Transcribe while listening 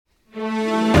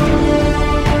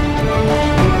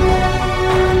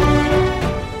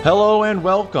Hello and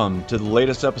welcome to the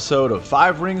latest episode of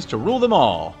Five Rings to Rule Them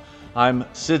All. I'm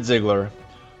Sid Ziegler.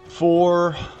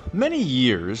 For many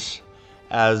years,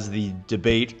 as the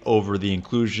debate over the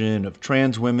inclusion of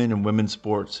trans women in women's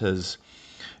sports has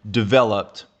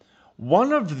developed,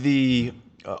 one of the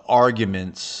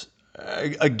arguments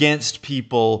against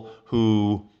people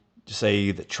who say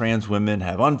that trans women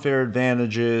have unfair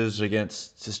advantages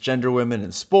against cisgender women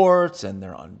in sports and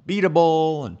they're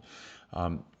unbeatable and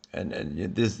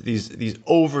these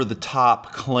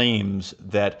over-the-top claims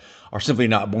that are simply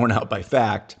not borne out by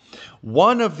fact.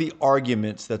 One of the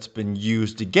arguments that's been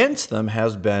used against them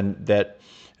has been that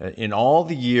in all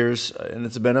the years, and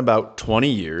it's been about 20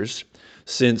 years,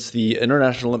 since the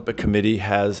International Olympic Committee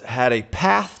has had a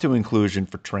path to inclusion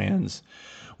for trans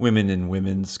women in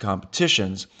women's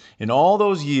competitions. In all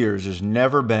those years, there's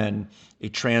never been a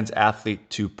trans athlete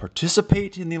to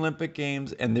participate in the Olympic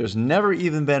Games, and there's never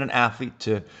even been an athlete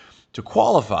to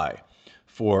qualify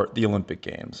for the Olympic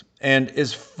Games. And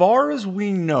as far as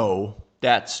we know,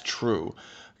 that's true.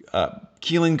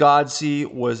 Keelan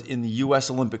Godsey was in the U.S.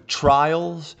 Olympic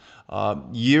trials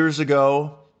years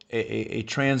ago, a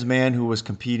trans man who was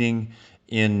competing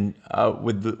in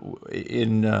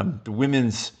the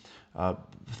women's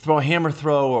hammer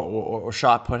throw or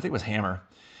shot put. I think it was hammer.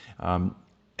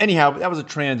 Anyhow, that was a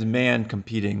trans man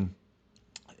competing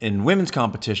in women's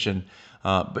competition.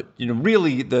 But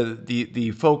really,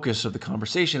 the focus of the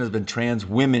conversation has been trans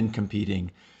women competing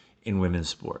in women's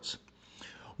sports.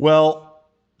 Well,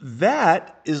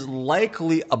 that is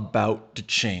likely about to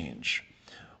change.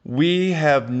 We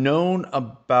have known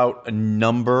about a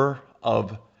number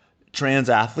of trans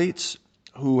athletes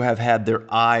who have had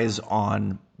their eyes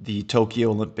on the Tokyo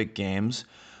Olympic Games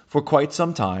for quite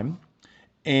some time.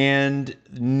 And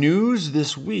news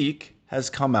this week has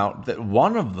come out that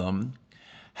one of them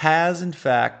has in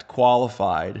fact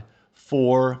qualified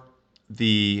for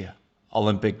the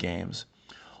Olympic Games.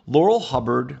 Laurel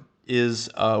Hubbard is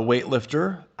a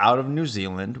weightlifter out of New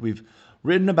Zealand. We've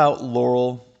written about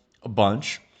Laurel a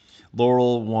bunch.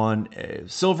 Laurel won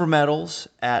silver medals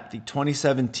at the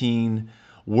 2017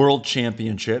 World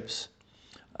Championships.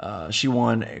 She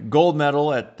won a gold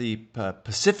medal at the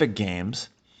Pacific Games.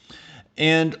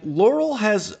 And Laurel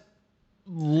has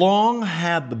long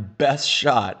had the best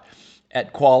shot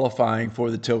at qualifying for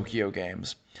the Tokyo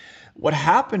Games. What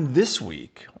happened this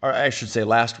week, or I should say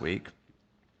last week,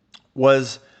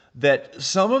 was that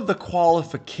some of the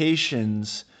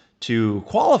qualifications to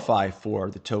qualify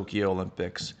for the Tokyo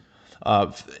Olympics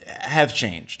have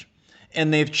changed.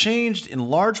 And they've changed in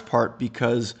large part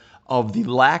because of the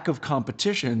lack of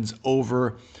competitions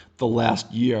over the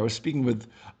last year. I was speaking with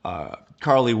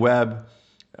Carly Webb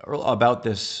about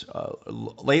this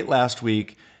late last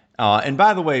week. And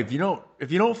by the way, if you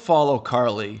don't follow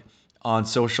Carly on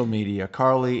social media,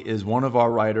 Carly is one of our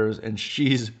writers, and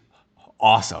she's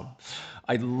awesome.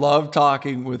 I love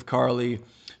talking with Carly.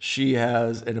 She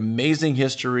has an amazing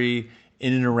history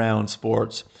in and around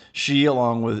sports. She,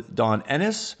 along with Dawn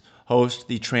Ennis, host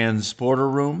the Transporter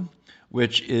Room,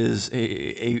 which is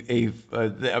they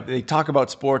talk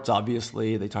about sports,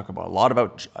 obviously. They talk about a lot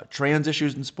about trans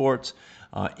issues in sports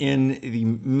in the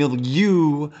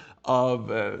milieu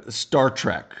of Star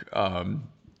Trek.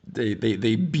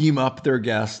 They beam up their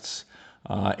guests,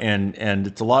 and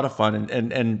it's a lot of fun.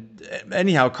 And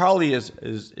anyhow, Carly has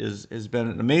been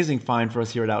an amazing find for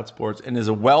us here at Outsports and is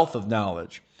a wealth of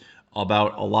knowledge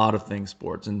about a lot of things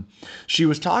sports. And she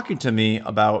was talking to me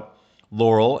about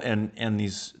Laurel and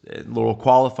these Laurel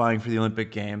qualifying for the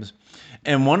Olympic Games.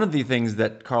 And one of the things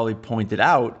that Carly pointed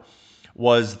out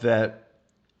was that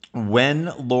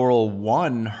when Laurel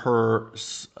won her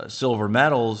silver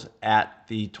medals at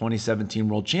the 2017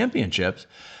 World Championships,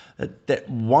 that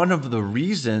one of the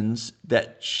reasons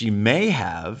that she may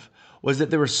have was that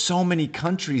there were so many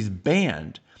countries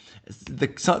banned.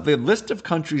 The list of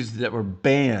countries that were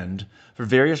banned for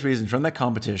various reasons from that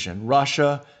competition: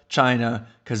 Russia, China,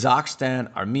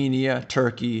 Kazakhstan, Armenia,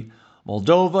 Turkey,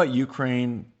 Moldova,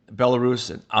 Ukraine, Belarus,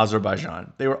 and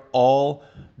Azerbaijan. They were all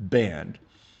banned.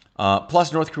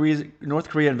 Plus, North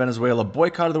Korea and Venezuela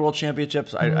boycotted the World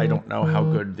Championships. I don't know how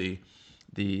good the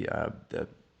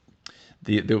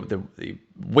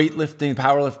weightlifting,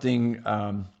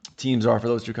 powerlifting teams are for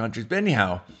those two countries. But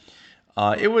anyhow,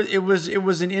 it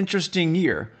was an interesting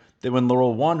year that when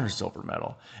Laurel won her silver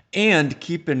medal. And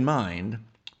keep in mind,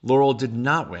 Laurel did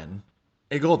not win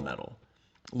a gold medal.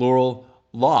 Laurel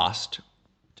lost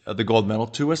the gold medal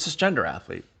to a cisgender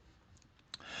athlete.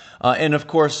 And of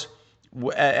course,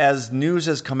 as news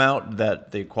has come out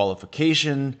that the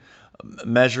qualification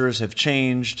measures have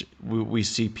changed. We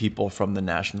see people from the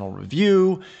National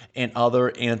Review and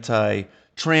other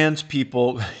anti-trans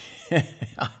people.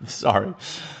 I'm sorry,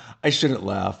 I shouldn't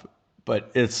laugh,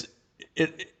 but it's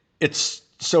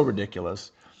so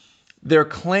ridiculous. Their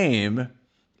claim,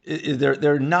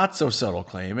 their not so subtle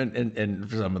claim, and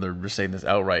for some of them are saying this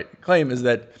outright claim, is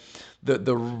that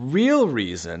the real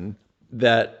reason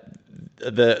that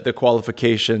the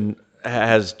qualification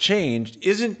has changed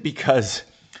isn't because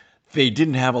they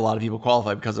didn't have a lot of people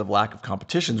qualify because of lack of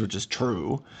competitions, which is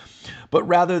true, but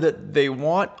rather that they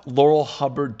want Laurel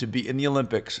Hubbard to be in the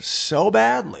Olympics so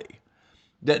badly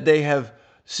that they have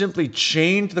simply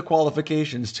changed the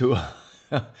qualifications to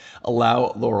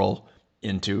allow Laurel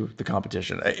into the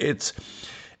competition. It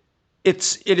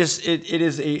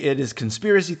is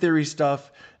conspiracy theory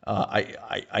stuff.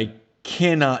 I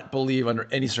cannot believe under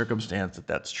any circumstance that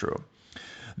that's true.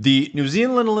 The New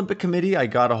Zealand Olympic Committee, I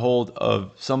got a hold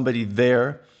of somebody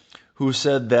there who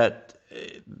said that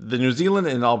the New Zealand,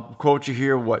 and I'll quote you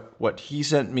here what he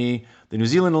sent me, the New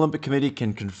Zealand Olympic Committee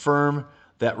can confirm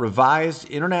that revised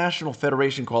international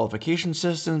federation qualification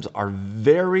systems are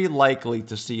very likely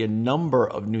to see a number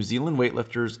of New Zealand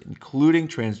weightlifters, including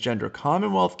transgender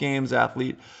Commonwealth Games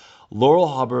athlete Laurel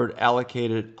Hubbard,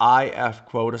 allocated IF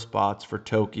quota spots for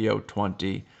Tokyo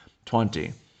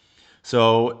 2020.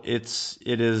 So it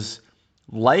is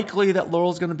likely that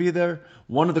Laurel's going to be there.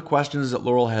 One of the questions is that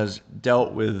Laurel has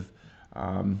dealt with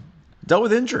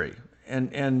injury,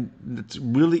 and it's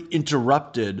really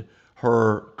interrupted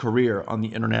her career on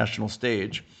the international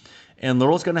stage. And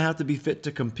Laurel's going to have to be fit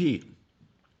to compete.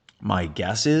 My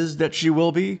guess is that she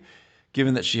will be,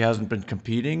 given that she hasn't been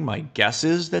competing. My guess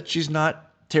is that she's not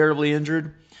terribly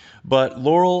injured. But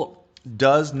Laurel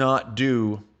does not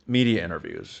do media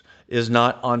interviews, is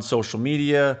not on social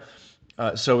media.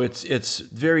 So it's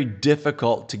very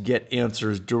difficult to get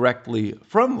answers directly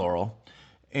from Laurel.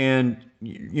 And,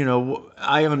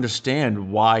 I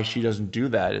understand why she doesn't do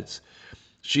that.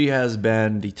 She has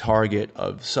been the target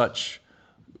of such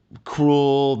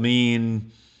cruel,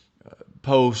 mean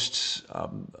posts,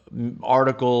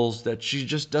 articles that she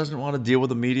just doesn't want to deal with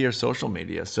the media or social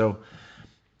media. So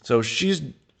she's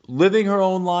living her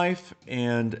own life,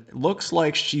 and looks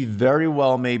like she very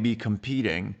well may be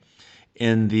competing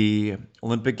in the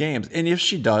Olympic Games. And if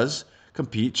she does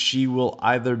compete, she will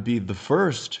either be the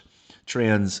first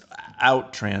trans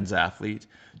athlete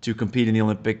to compete in the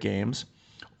Olympic Games,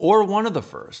 or one of the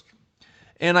first.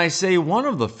 And I say one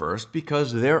of the first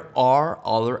because there are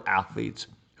other athletes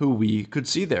who we could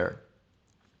see there.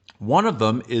 One of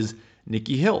them is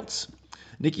Nikki Hiltz.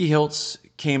 Nikki Hiltz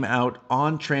came out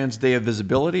on Trans Day of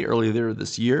Visibility earlier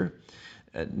this year.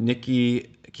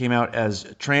 Nikki came out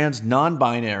as trans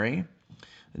non-binary.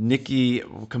 Nikki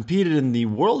competed in the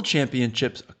World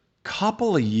Championships a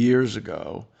couple of years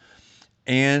ago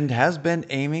and has been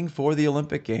aiming for the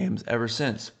Olympic Games ever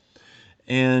since.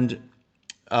 And,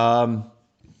 while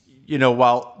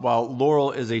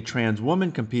Laurel is a trans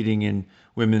woman competing in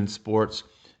women's sports,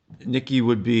 Nikki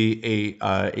would be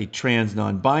a trans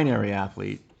non-binary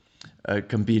athlete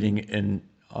competing in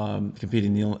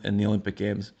the Olympic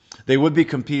Games. They would be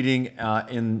competing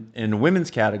in women's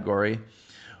category.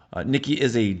 Nikki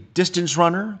is a distance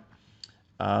runner.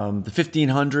 The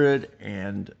 1500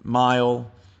 and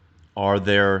mile are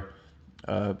their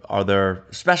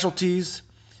specialties.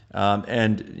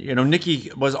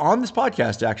 Nikki was on this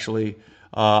podcast actually,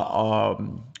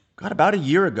 about a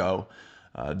year ago.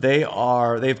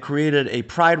 They've created a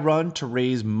pride run to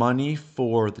raise money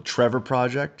for the Trevor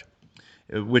Project,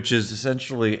 which is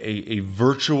essentially a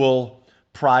virtual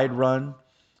pride run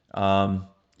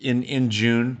in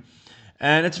June.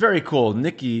 And it's very cool.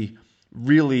 Nikki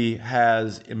really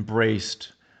has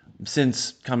embraced,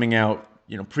 since coming out,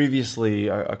 previously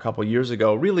a couple years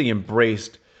ago, really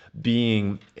embraced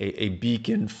being a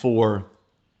beacon for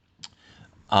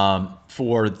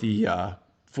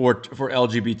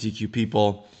LGBTQ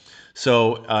people.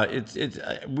 So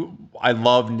I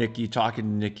love Nikki, talking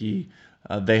to Nikki.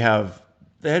 They have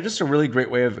just a really great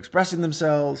way of expressing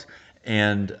themselves,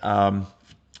 and a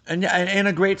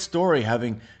great story,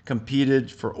 having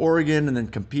competed for Oregon and then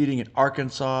competing in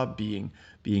Arkansas, being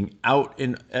out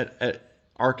at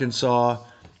Arkansas.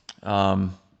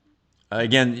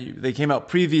 Again, they came out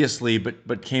previously,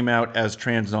 but came out as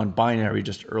trans non-binary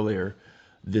just earlier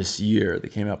this year. They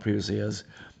came out previously as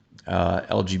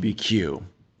LGBTQ.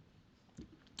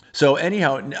 So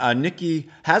anyhow, Nikki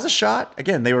has a shot.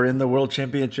 Again, they were in the World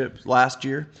Championships last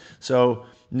year, so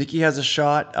Nikki has a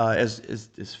shot.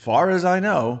 As far as I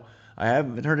know, I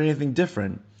haven't heard anything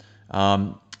different.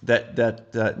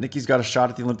 That Nikki's got a shot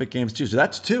at the Olympic Games too. So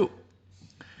that's two.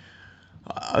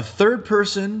 A third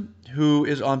person who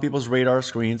is on people's radar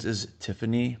screens is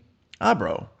Tiffany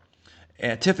Abro.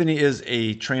 And Tiffany is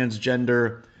a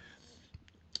transgender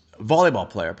volleyball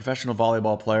player, professional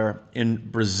volleyball player in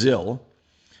Brazil.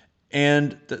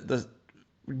 And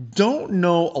don't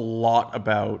know a lot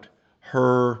about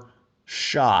her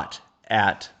shot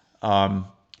at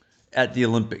the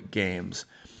Olympic Games.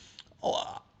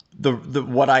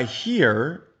 What I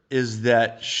hear is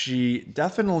that she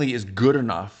definitely is good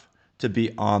enough to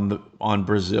be on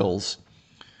Brazil's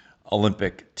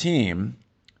Olympic team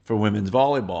for women's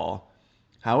volleyball.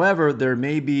 However, there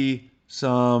may be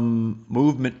some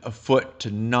movement afoot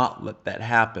to not let that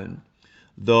happen.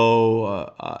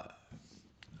 Though,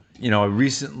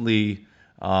 recently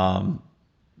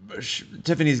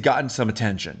Tiffany's gotten some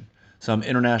attention, some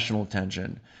international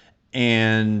attention,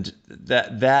 and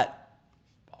that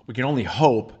we can only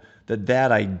hope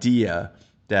that idea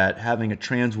that having a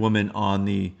trans woman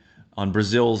on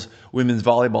Brazil's women's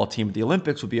volleyball team at the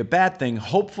Olympics would be a bad thing.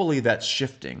 Hopefully, that's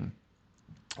shifting.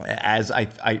 As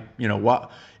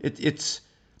it's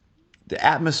the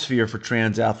atmosphere for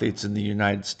trans athletes in the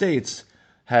United States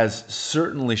has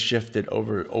certainly shifted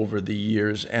over the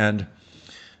years, and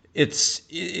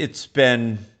it's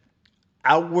been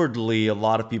outwardly a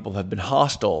lot of people have been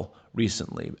hostile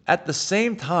recently. At the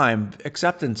same time,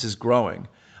 acceptance is growing.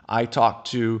 I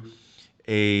talked to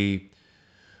a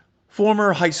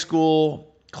former high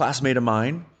school classmate of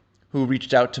mine who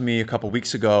reached out to me a couple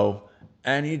weeks ago,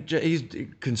 and he's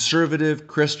conservative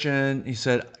Christian. He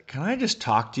said, "Can I just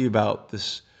talk to you about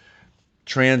this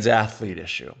trans athlete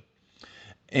issue?"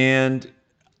 And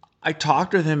I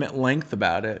talked with him at length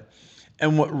about it.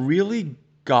 And what really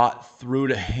got through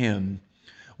to him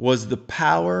was the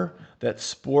power that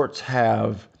sports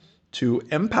have to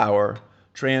empower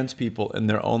trans people in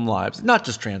their own lives. Not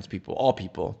just trans people, all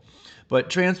people. But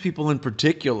trans people in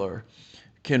particular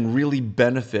can really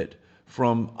benefit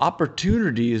from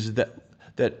opportunities that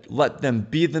let them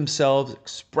be themselves,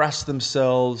 express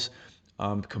themselves,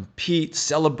 compete,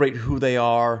 celebrate who they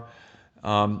are.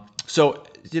 So,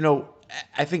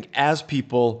 I think as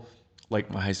people like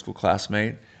my high school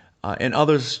classmate and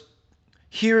others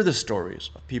hear the stories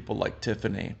of people like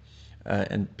Tiffany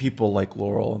and people like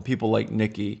Laurel and people like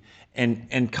Nikki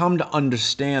and come to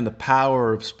understand the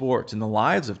power of sports in the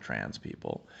lives of trans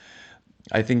people,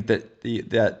 I think that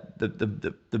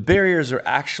the barriers are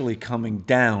actually coming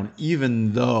down,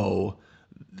 even though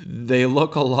they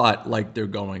look a lot like they're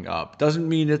going up. Doesn't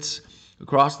mean it's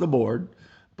across the board,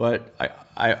 but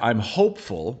I'm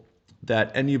hopeful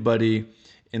that anybody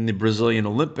in the Brazilian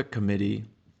Olympic Committee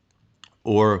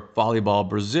or Volleyball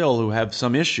Brazil who have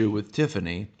some issue with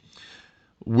Tiffany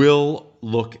will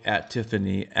look at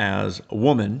Tiffany as a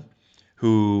woman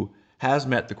who has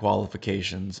met the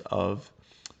qualifications of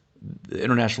the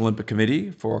International Olympic Committee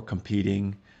for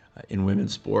competing in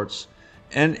women's sports.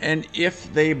 And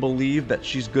if they believe that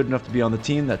she's good enough to be on the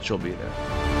team, that she'll be there.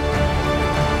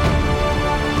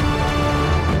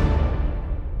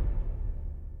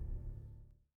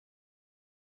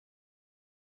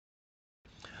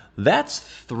 That's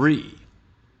three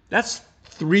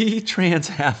trans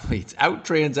athletes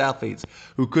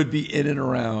who could be in and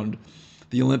around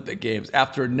the Olympic Games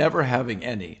after never having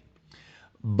any.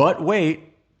 But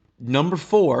wait, number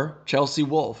 4, Chelsea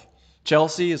Wolfe.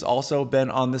 Chelsea has also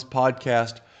been on this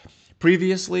podcast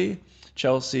previously.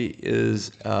 Chelsea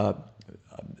is a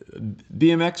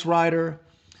BMX rider.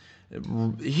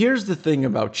 Here's the thing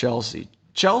about Chelsea.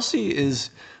 Chelsea is,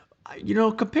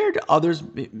 compared to others,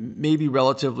 maybe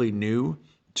relatively new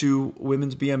to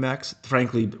women's BMX.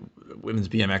 Frankly, women's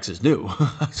BMX is new.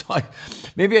 So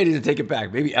maybe I need to take it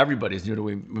back. Maybe everybody's new to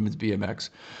women's BMX.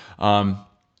 And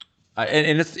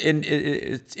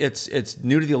it's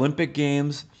new to the Olympic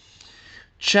Games.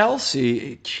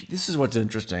 Chelsea, this is what's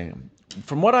interesting.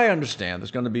 From what I understand,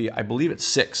 there's going to be, I believe it's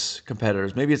 6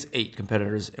 competitors, maybe it's 8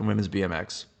 competitors in women's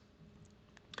BMX.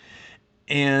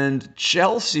 And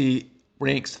Chelsea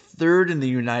ranks 3rd in the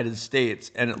United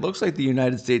States, and it looks like the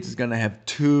United States is going to have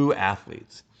 2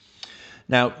 athletes.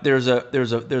 Now, there's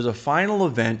a final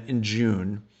event in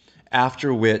June,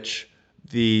 after which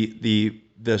the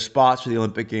spots for the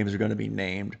Olympic Games are going to be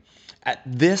named. At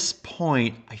this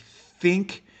point, I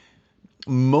think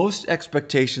most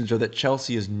expectations are that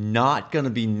Chelsea is not going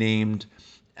to be named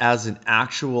as an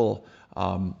actual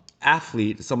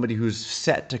athlete, somebody who's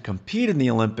set to compete in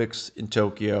the Olympics in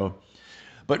Tokyo,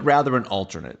 but rather an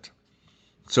alternate,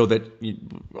 so that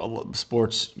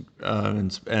sports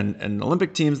and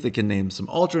Olympic teams, they can name some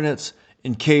alternates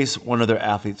in case one of their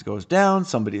athletes goes down,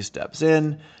 somebody steps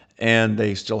in, and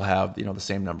they still have the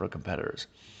same number of competitors.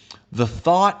 The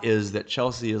thought is that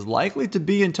Chelsea is likely to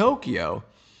be in Tokyo,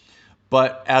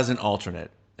 but as an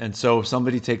alternate. And so if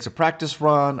somebody takes a practice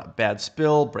run, a bad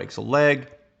spill, breaks a leg,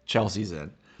 Chelsea's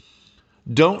in.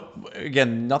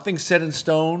 Nothing's set in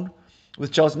stone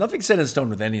with Chelsea. Nothing's set in stone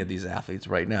with any of these athletes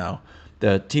right now.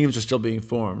 The teams are still being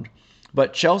formed.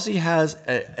 But Chelsea has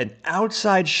an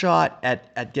outside shot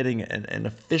at getting an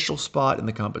official spot in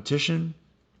the competition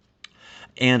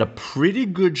and a pretty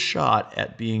good shot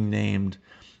at being named,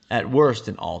 at worst,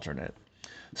 an alternate.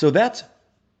 So that's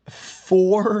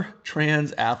 4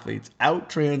 trans athletes,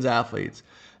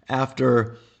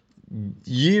 after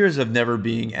years of never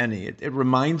being any. It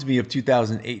reminds me of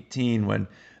 2018 when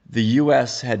the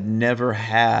U.S. had never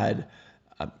had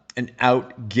an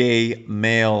out gay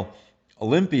male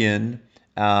Olympian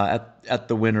at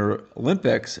the Winter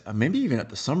Olympics, maybe even at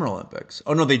the Summer Olympics.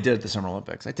 Oh, no, they did at the Summer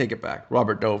Olympics. I take it back.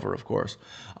 Robert Dover, of course.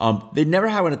 They never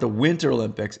had one at the Winter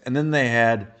Olympics, and then they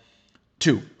had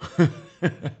 2.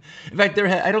 In fact,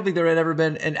 I don't think there had ever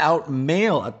been an out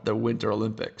male at the Winter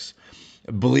Olympics,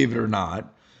 believe it or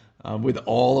not. With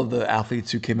all of the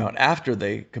athletes who came out after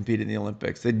they competed in the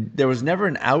Olympics, there was never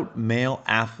an out male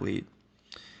athlete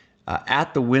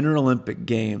at the Winter Olympic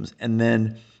Games. And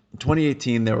then in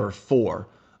 2018, there were 4.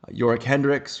 Yorick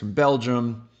Hendricks from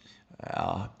Belgium,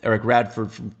 Eric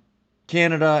Radford from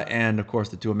Canada, and of course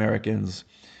the 2 Americans,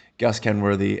 Gus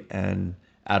Kenworthy and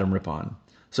Adam Rippon.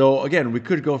 So again, we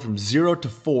could go from 0 to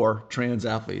 4 trans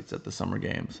athletes at the Summer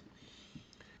Games.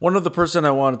 One other person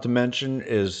I wanted to mention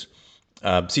is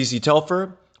CeCe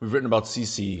Telfer. We've written about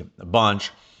CeCe a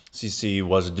bunch. CeCe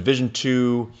was a Division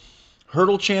II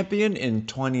hurdle champion in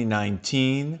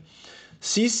 2019.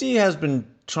 CeCe has been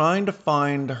trying to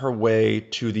find her way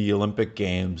to the Olympic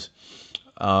Games,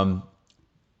 and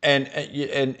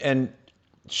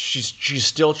she's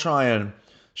still trying.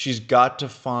 She's got to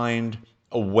find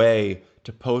a way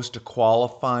to post a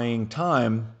qualifying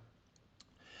time,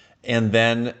 and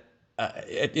then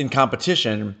in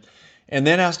competition, and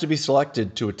then has to be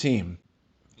selected to a team.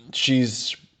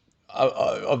 She's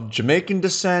of Jamaican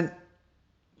descent.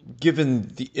 Given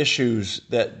the issues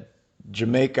that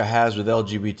Jamaica has with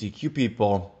LGBTQ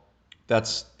people,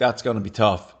 that's going to be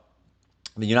tough.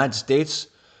 The United States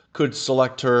could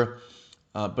select her,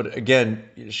 but again,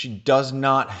 she does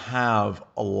not have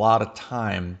a lot of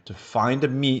time to find a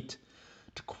meet,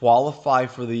 to qualify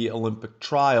for the Olympic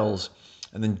trials,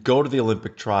 and then go to the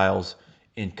Olympic trials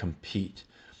and compete.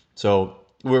 So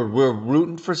we're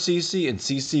rooting for CeCe, and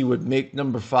CeCe would make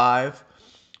number 5.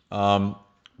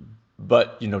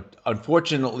 But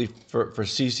unfortunately for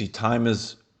CeCe, time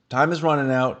is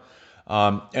running out.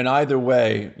 And either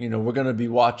way, we're going to be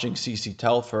watching CeCe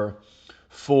Telfer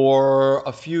for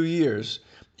a few years.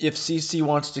 If CeCe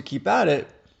wants to keep at it,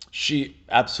 she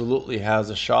absolutely has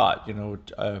a shot.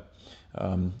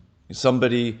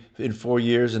 Somebody in 4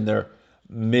 years in their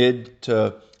mid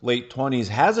to late 20s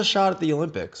has a shot at the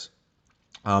Olympics.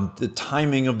 The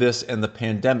timing of this and the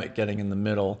pandemic getting in the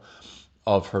middle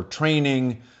of her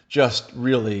training just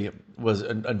really was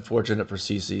unfortunate for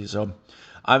CeCe. So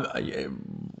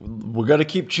we're going to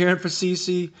keep cheering for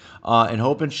CeCe and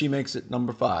hoping she makes it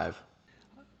number 5.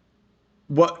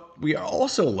 What we are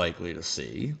also likely to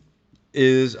see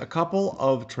is a couple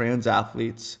of trans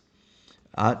athletes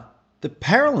at the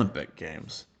Paralympic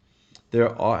Games.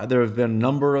 There have been a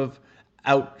number of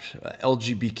out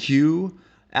LGBTQ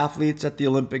athletes at the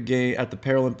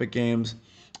Paralympic Games,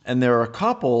 and there are a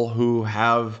couple who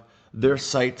have their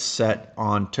sights set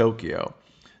on Tokyo.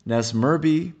 Ness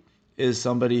Murby is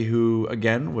somebody who,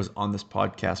 again, was on this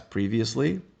podcast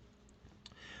previously.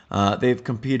 They've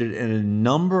competed in a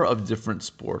number of different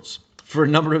sports for a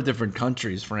number of different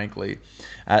countries, frankly,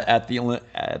 at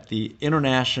the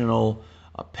international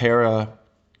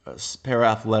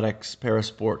para-athletics,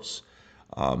 para-sports.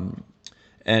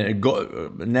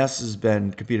 Ness has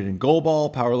been competed in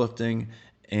goalball, powerlifting,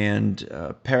 and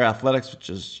para-athletics, which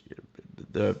is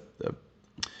the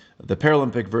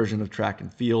Paralympic version of track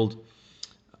and field.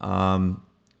 And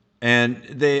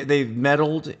they've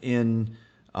medaled in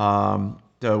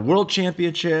the World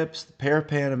Championships, the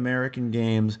Pan American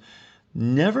Games,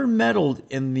 never medaled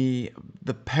in the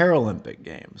Paralympic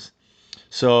Games.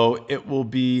 So it will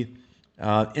be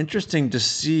interesting to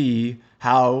see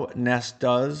how Ness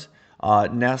does.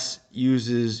 Ness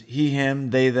uses he,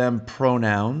 him, they, them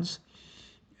pronouns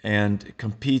and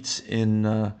competes in,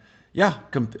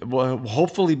 will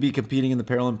hopefully be competing in the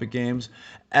Paralympic Games,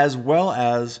 as well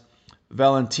as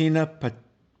Valentina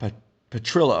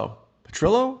Petrillo.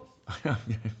 Petrillo?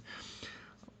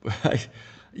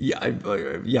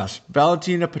 Yes,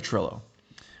 Valentina Petrillo.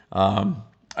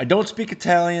 I don't speak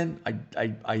Italian.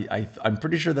 I'm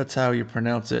pretty sure that's how you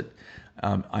pronounce it.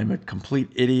 I'm a complete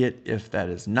idiot if that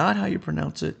is not how you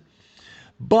pronounce it.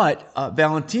 But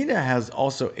Valentina has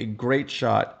also a great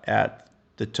shot at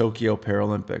the Tokyo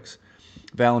Paralympics.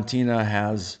 Valentina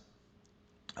has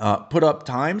put up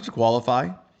times to qualify.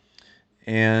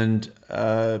 And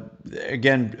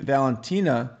again,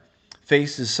 Valentina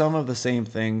faces some of the same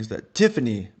things that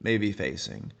Tiffany may be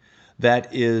facing. That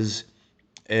is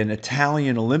an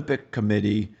Italian Olympic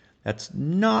Committee that's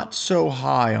not so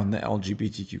high on the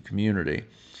LGBTQ community.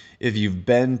 If you've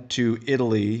been to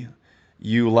Italy,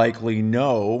 you likely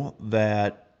know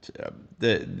that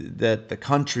the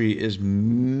country is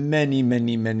many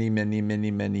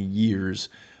years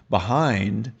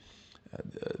behind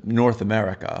North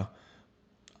America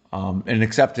and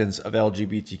acceptance of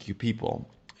LGBTQ people.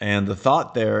 And the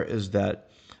thought there is that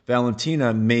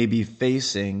Valentina may be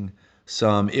facing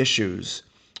some issues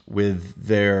with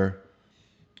the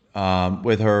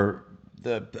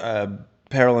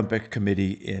Paralympic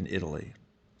Committee in Italy.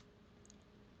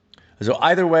 So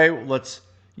either way, that's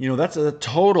a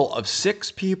total of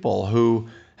 6 people who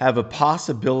have a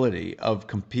possibility of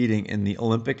competing in the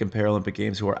Olympic and Paralympic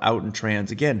Games who are out in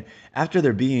trans again after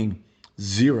there being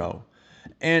 0.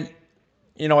 And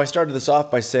I started this off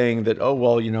by saying that, oh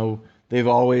well, they've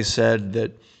always said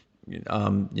that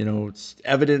it's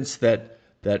evidence that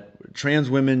trans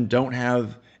women don't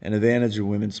have an advantage in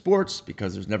women's sports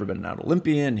because there's never been an out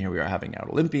Olympian. Here we are having out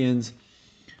Olympians.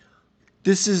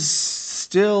 This is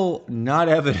still not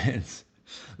evidence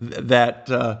that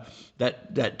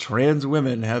trans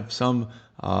women have some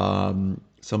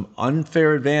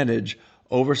unfair advantage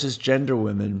over cisgender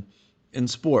women in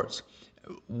sports.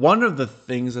 One of the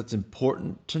things that's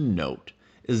important to note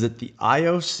is that the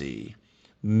IOC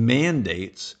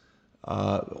mandates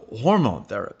hormone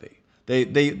therapy.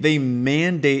 They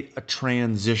mandate a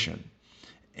transition,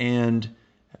 and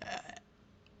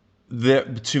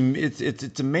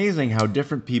it's amazing how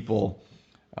different people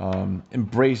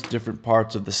embrace different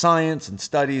parts of the science and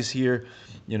studies here.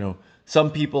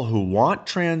 Some people who want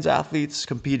trans athletes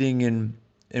competing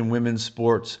in women's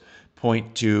sports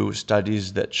point to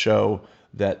studies that show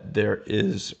that there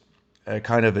is a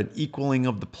kind of an equaling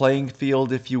of the playing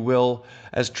field, if you will,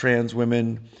 as trans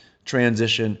women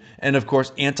transition. And of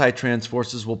course, anti-trans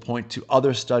forces will point to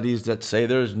other studies that say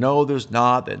there's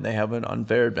not, and they have an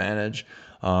unfair advantage.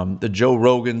 The Joe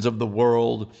Rogans of the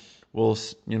world will,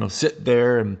 sit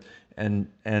there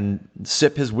and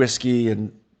sip his whiskey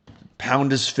and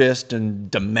pound his fist and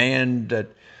demand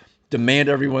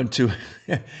everyone to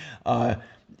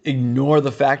ignore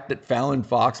the fact that Fallon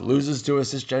Fox loses to a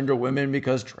cisgender women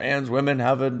because trans women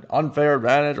have an unfair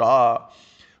advantage.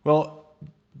 Well,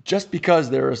 just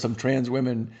because there are some trans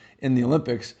women in the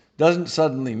Olympics doesn't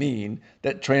suddenly mean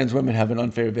that trans women have an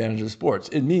unfair advantage in sports.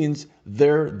 It means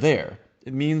they're there.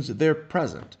 It means they're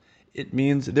present. It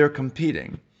means they're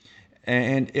competing.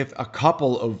 And if a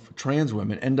couple of trans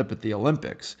women end up at the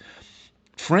Olympics,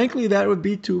 frankly, that would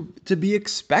be to be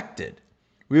expected.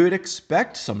 We would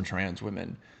expect some trans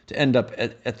women to end up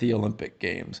at the Olympic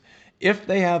Games. If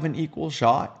they have an equal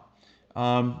shot,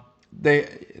 they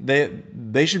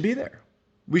should be there.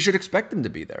 We should expect them to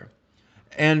be there.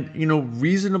 And,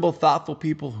 reasonable, thoughtful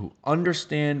people who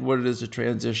understand what it is to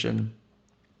transition,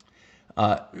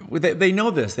 they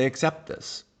know this, they accept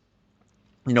this.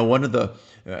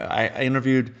 I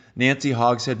interviewed Nancy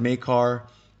Hogshead Makar,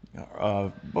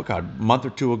 a month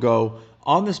or two ago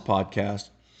on this podcast.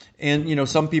 And,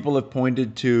 some people have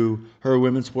pointed to her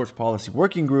women's sports policy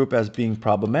working group as being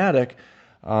problematic.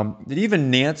 That even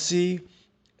Nancy's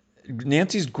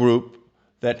group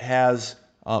that has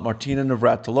Martina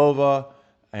Navratilova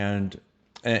and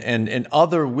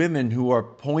other women who are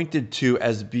pointed to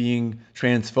as being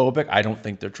transphobic. I don't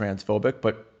think they're transphobic,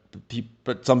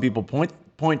 but some people point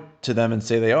to them and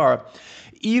say they are.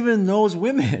 Even those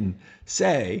women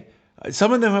say,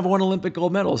 some of them have won Olympic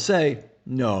gold medals, say,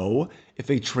 no,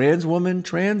 if a trans woman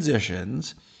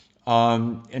transitions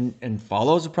and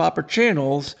follows the proper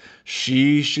channels,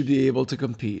 she should be able to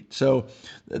compete. So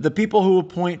the people who will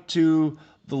point to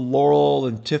the Laurel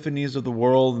and Tiffany's of the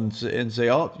world and say,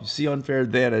 oh, you see unfair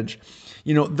advantage,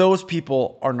 those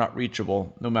people are not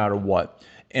reachable no matter what.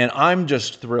 And I'm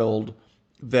just thrilled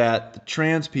that the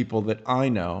trans people that I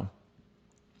know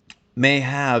may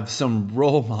have some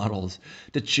role models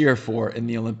to cheer for in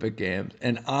the Olympic Games.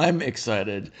 And I'm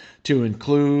excited to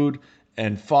include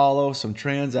and follow some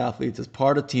trans athletes as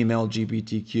part of Team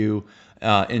LGBTQ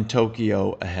in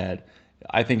Tokyo ahead.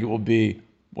 I think it will be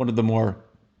one of the more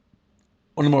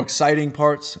exciting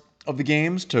parts of the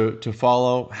games to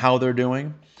follow how they're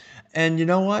doing. And you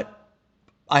know what?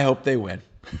 I hope they win.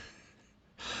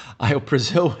 I hope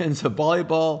Brazil wins the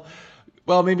volleyball.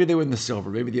 Well, maybe they win the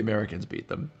silver. Maybe the Americans beat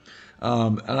them.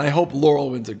 And I hope Laurel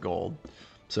wins a gold.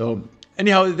 So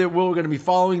anyhow, we're going to be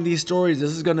following these stories.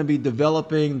 This is going to be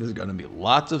developing. There's going to be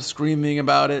lots of screaming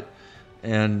about it.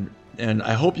 And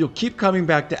I hope you'll keep coming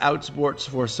back to Outsports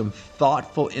for some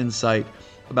thoughtful insight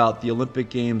about the Olympic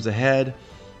Games ahead,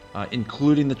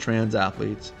 including the trans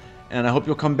athletes. And I hope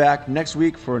you'll come back next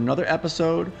week for another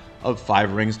episode of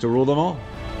 5 Rings to Rule Them All.